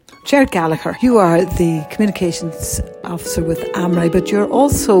Gerard Gallagher, you are the communications officer with Amri, but you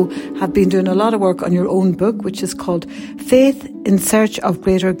also have been doing a lot of work on your own book, which is called Faith in Search of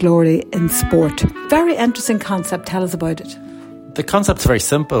Greater Glory in Sport. Very interesting concept. Tell us about it. The concept's very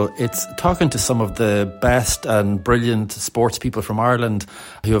simple. It's talking to some of the best and brilliant sports people from Ireland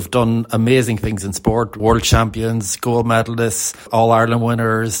who have done amazing things in sport, world champions, gold medalists, All-Ireland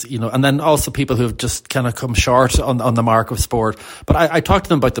winners, and then also people who have just kind of come short on the mark of sport. But I talk to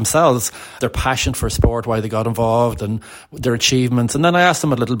them about themselves, their passion for sport, why they got involved and their achievements. And then I ask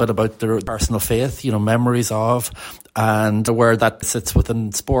them a little bit about their personal faith, memories of, and where that sits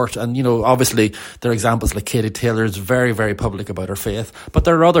within sport. And, obviously there are examples like Katie Taylor is very, very public about her faith. But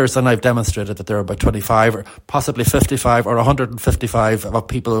there are others, and I've demonstrated that there are about 25 or possibly 55 or 155 of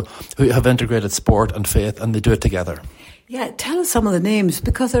people who have integrated sport and faith, and they do it together. Yeah, tell us some of the names,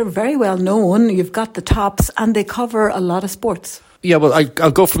 because they're very well known. You've got the tops, and they cover a lot of sports. Yeah, well,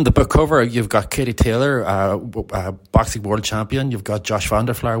 I'll go from the book cover. You've got Katie Taylor, boxing world champion. You've got Josh van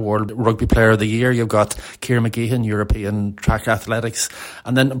der Flier, World Rugby Player of the Year. You've got Ciara McGeechan, European track athletics.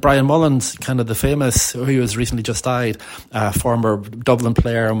 And then Brian Mullins, kind of the famous, who has recently just died, former Dublin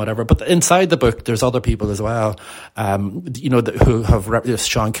player and whatever. But inside the book, there's other people as well, who have, there's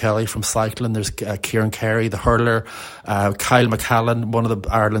Sean Kelly from cycling. There's Kieran Carey, the hurler, Kyle McCallan, one of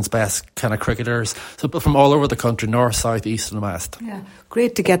Ireland's best kind of cricketers. So people from all over the country, north, south, east and west. Yeah,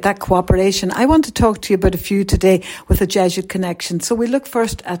 great to get that cooperation. I want to talk to you about a few today with a Jesuit connection. So we look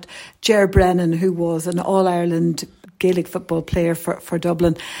first at Ger Brennan, who was an All-Ireland Gaelic football player for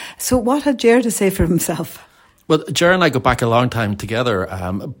Dublin. So what had Ger to say for himself? Well, Ger and I go back a long time together,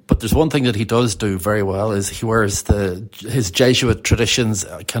 but there's one thing that he does do very well is he wears his Jesuit traditions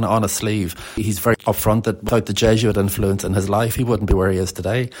kind of on his sleeve. He's very upfront that without the Jesuit influence in his life, he wouldn't be where he is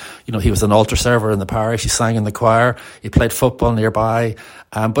today. He was an altar server in the parish, he sang in the choir, he played football nearby,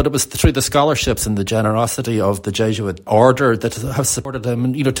 but it was through the scholarships and the generosity of the Jesuit order that have supported him.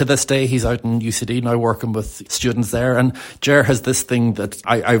 And, to this day, he's out in UCD now working with students there. And Ger has this thing that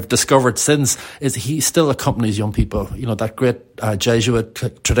I've discovered since, is he still accompanies young people, that great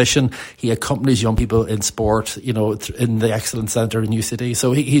Jesuit tradition. He accompanies young people in sport, in the Excellence Centre in UCD.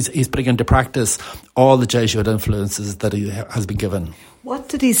 So he's putting into practice all the Jesuit influences that he has been given. What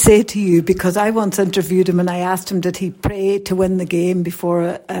did he say to you? Because I once interviewed him and I asked him, did he pray to win the game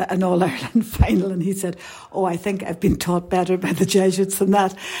before an All-Ireland final? And he said, I think I've been taught better by the Jesuits than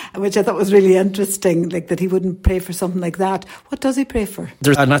that, which I thought was really interesting, like that he wouldn't pray for something like that. What does he pray for?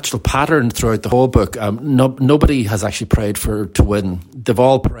 There's a natural pattern throughout the whole book. Nobody has actually prayed to win. They've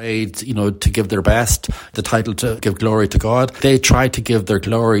all prayed, to give their best, the title to give glory to God. They try to give their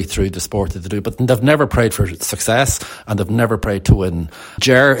glory through the sport that they do, but they've never prayed for success and they've never prayed to win.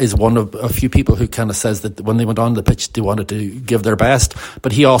 Ger is one of a few people who kind of says that when they went on the pitch, they wanted to give their best,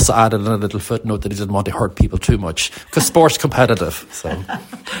 but he also added in a little footnote that he didn't want to hurt people too much because sport's competitive. So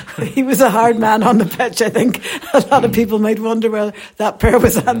he was a hard man on the pitch. I think a lot of people might wonder whether that prayer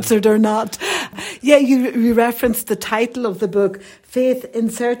was answered or not. Yeah, you referenced the title of the book, Faith in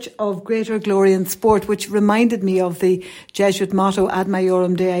Search of Greater Glory in Sport, which reminded me of the Jesuit motto, Ad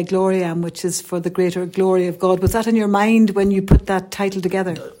Majorem Dei Gloriam, which is for the greater glory of God. Was that in your mind when you put that title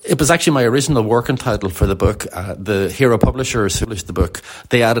together? It was actually my original working title for the book. The Hero publishers who published the book,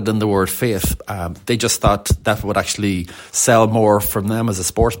 they added in the word faith. They just thought that would actually sell more from them as a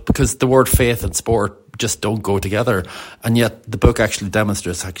sport, because the word faith and sport just don't go together, and yet the book actually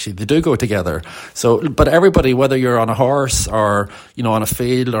demonstrates they do go together. So, but everybody, whether you're on a horse or on a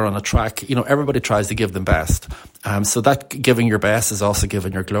field or on a track, everybody tries to give them best. So that giving your best is also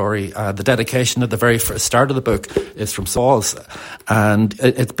giving your glory. The dedication at the very first start of the book is from Saul's, and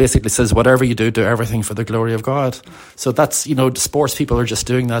it basically says, whatever you do, do everything for the glory of God. So that's, sports people are just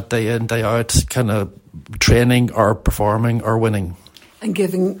doing that day in, day out, kind of training or performing or winning. And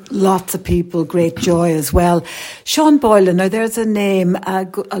giving lots of people great joy as well. Sean Boylan, now there's a name,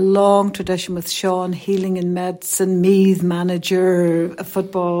 a long tradition with Sean, healing in medicine, Meath manager of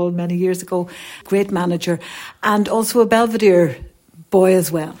football many years ago, great manager, and also a Belvedere boy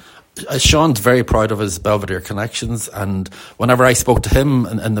as well. Sean's very proud of his Belvedere connections, and whenever I spoke to him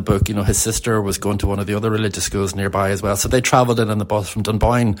in the book, his sister was going to one of the other religious schools nearby as well, so they travelled in the bus from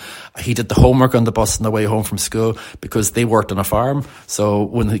Dunboyne. He did the homework on the bus on the way home from school because they worked on a farm, so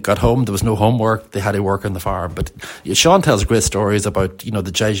when he got home there was no homework, they had to work on the farm. But Sean tells great stories about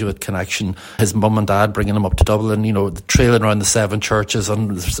the Jesuit connection, his mum and dad bringing him up to Dublin, trailing around the 7 churches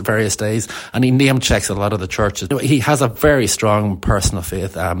on various days, and he name checks a lot of the churches. He has a very strong personal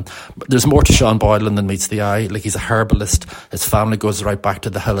faith, But there's more to Sean Boylan than meets the eye. Like, he's a herbalist. His family goes right back to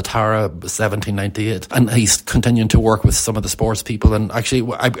the Hill of Tara, 1798. And he's continuing to work with some of the sports people. And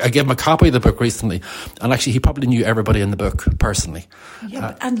actually, I gave him a copy of the book recently. And actually, he probably knew everybody in the book personally.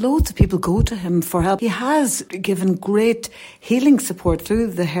 Yeah, and loads of people go to him for help. He has given great healing support through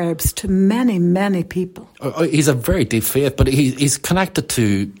the herbs to many, many people. He's a very deep faith, but he's connected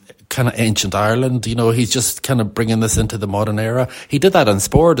to kind of ancient Ireland. You know, he's just kind of bringing this into the modern era. He did that in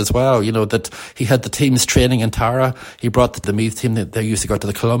sport as well, you know, that he had the teams training in Tara. He brought the Meath team, they used to go to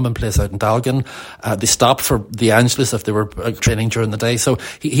the Columban place out in Dalgan. They stopped for the Angelus if they were training during the day. So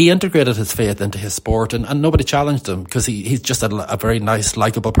he integrated his faith into his sport, and nobody challenged him, because he's just a very nice,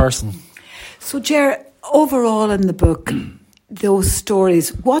 likeable person. So, Ger, overall in the book, those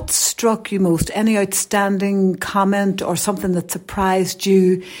stories, what struck you most? Any outstanding comment or something that surprised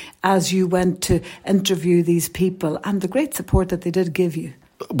you as you went to interview these people, and the great support that they did give you?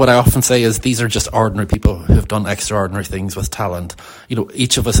 What I often say is these are just ordinary people who have done extraordinary things with talent. You know,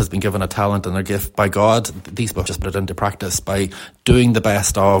 each of us has been given a talent and a gift by God. These books just put it into practice by doing the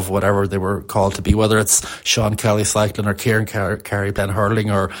best of whatever they were called to be, whether it's Sean Kelly cycling, or Kieran Carey playing hurling,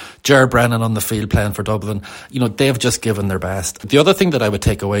 or Ger Brennan on the field playing for Dublin. You know, they've just given their best. The other thing that I would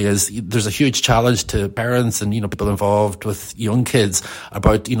take away is there's a huge challenge to parents and, you know, people involved with young kids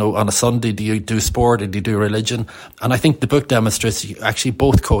about, you know, on a Sunday, do you do sport or do you do religion? And I think the book demonstrates you actually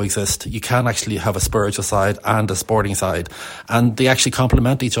both coexist. You can actually have a spiritual side and a sporting side, and they actually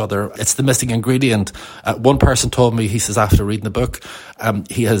complement each other. It's the missing ingredient. One person told me, he says, after reading the book,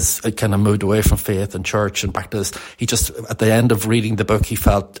 he has kind of moved away from faith and church and practice. He just, at the end of reading the book, he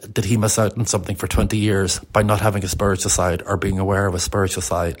felt, did he miss out on something for 20 years by not having a spiritual side or being aware of a spiritual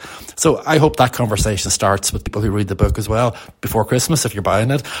side? So I hope that conversation starts with people who read the book as well, before Christmas if you're buying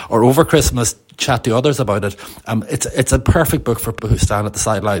it, or over Christmas, chat to others about it. It's a perfect book for people who stand at the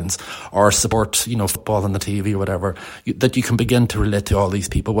sidelines or support, you know, football on the TV or whatever, that you can begin to relate to all these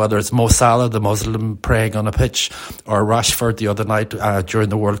people, whether it's Mo Salah, the Muslim, praying on a pitch, or Rashford the other night during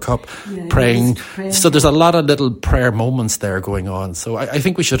the World Cup, praying. So there's a lot of little prayer moments there going on. So I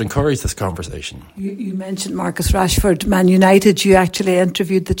think we should encourage this conversation. You mentioned Marcus Rashford, Man United. You actually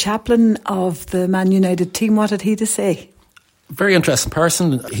interviewed the chaplain of the Man United team. What had he to say? Very interesting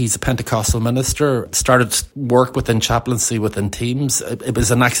person. He's a Pentecostal minister, started work within chaplaincy, within teams. It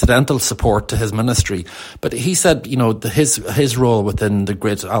was an accidental support to his ministry. But he said, you know, his role within the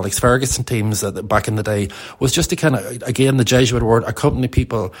great Alex Ferguson teams back in the day was just to kind of, again, the Jesuit word, accompany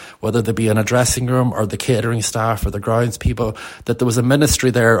people, whether they be in a dressing room or the catering staff or the grounds people, that there was a ministry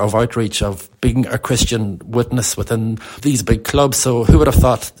there of outreach, of being a Christian witness within these big clubs. So who would have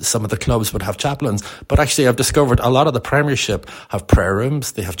thought some of the clubs would have chaplains? But actually, I've discovered a lot of the Premiership have prayer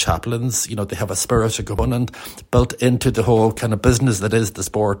rooms, they have chaplains, you know, they have a spiritual component built into the whole kind of business that is the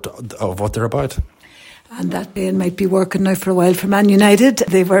sport of what they're about. And that vein might be working now for a while for Man United.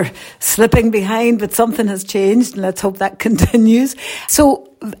 They were slipping behind, but something has changed, and let's hope that continues.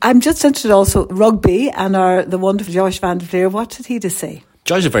 So I'm just interested also, rugby, and the wonderful Josh van der Flier, what did he to say?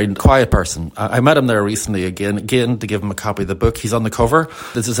 Josh is a very quiet person. I met him there recently again to give him a copy of the book. He's on the cover.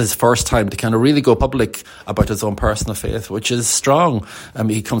 This is his first time to kind of really go public about his own personal faith, which is strong.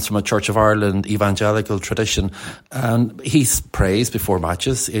 He comes from a Church of Ireland evangelical tradition, and he prays before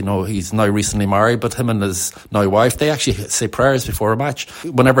matches. You know, he's now recently married, but him and his now wife, they actually say prayers before a match.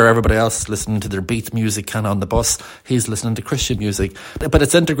 Whenever everybody else is listening to their beat music kind of on the bus, he's listening to Christian music. But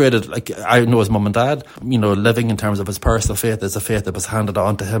it's integrated. Like, I know his mum and dad, you know, living in terms of his personal faith is a faith that was handed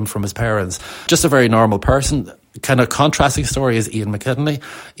on to him from his parents. Just a very normal person. Kind of contrasting story is Ian McKinley.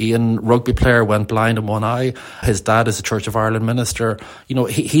 Ian, rugby player, went blind in one eye. His dad is a Church of Ireland minister. You know,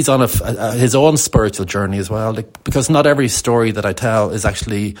 he's on his own spiritual journey as well. Like, because not every story that I tell is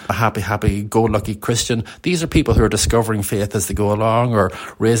actually a happy, go-lucky Christian. These are people who are discovering faith as they go along, or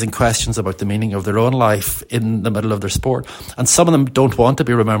raising questions about the meaning of their own life in the middle of their sport. And some of them don't want to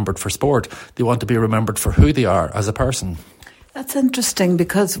be remembered for sport. They want to be remembered for who they are as a person. That's interesting,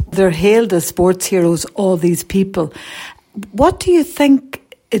 because they're hailed as sports heroes, all these people. What do you think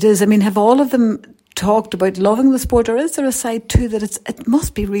it is? I mean, have all of them talked about loving the sport, or is there a side too that it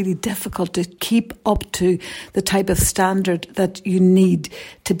must be really difficult to keep up to the type of standard that you need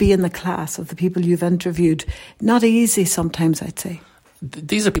to be in the class of the people you've interviewed? Not easy sometimes, I'd say.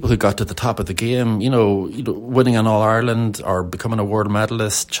 These are people who got to the top of the game, winning an All-Ireland or becoming a world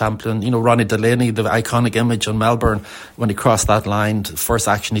medalist, champion. Ronnie Delaney, the iconic image on Melbourne, when he crossed that line, the first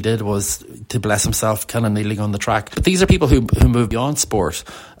action he did was to bless himself, kind of kneeling on the track. But these are people who move beyond sport.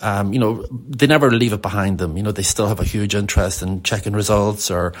 They never leave it behind them. They still have a huge interest in checking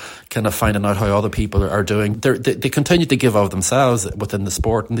results or kind of finding out how other people are doing. They continue to give of themselves within the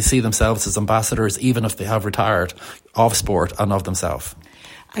sport, and they see themselves as ambassadors, even if they have retired, of sport and of themselves.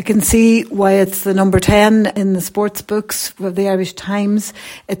 I can see why it's the number 10 in the sports books of the Irish Times.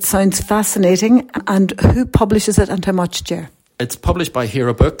 It sounds fascinating. And who publishes it and how much, Ger? It's published by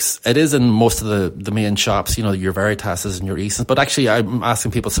Hero Books. It is in most of the main shops, your Veritases and your Easons. But actually, I'm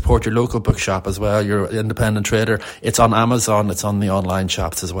asking people to support your local bookshop as well, your independent trader. It's on Amazon. It's on the online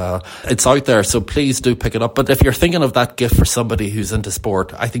shops as well. It's out there, so please do pick it up. But if you're thinking of that gift for somebody who's into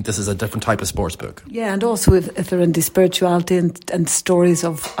sport, I think this is a different type of sports book. Yeah, and also if they're into spirituality and stories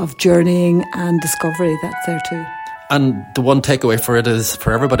of journeying and discovery, that's there too. And the one takeaway for it is,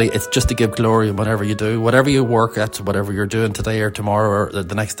 for everybody, it's just to give glory in whatever you do. Whatever you work at, whatever you're doing today or tomorrow or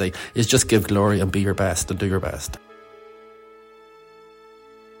the next day, is just give glory and be your best and do your best.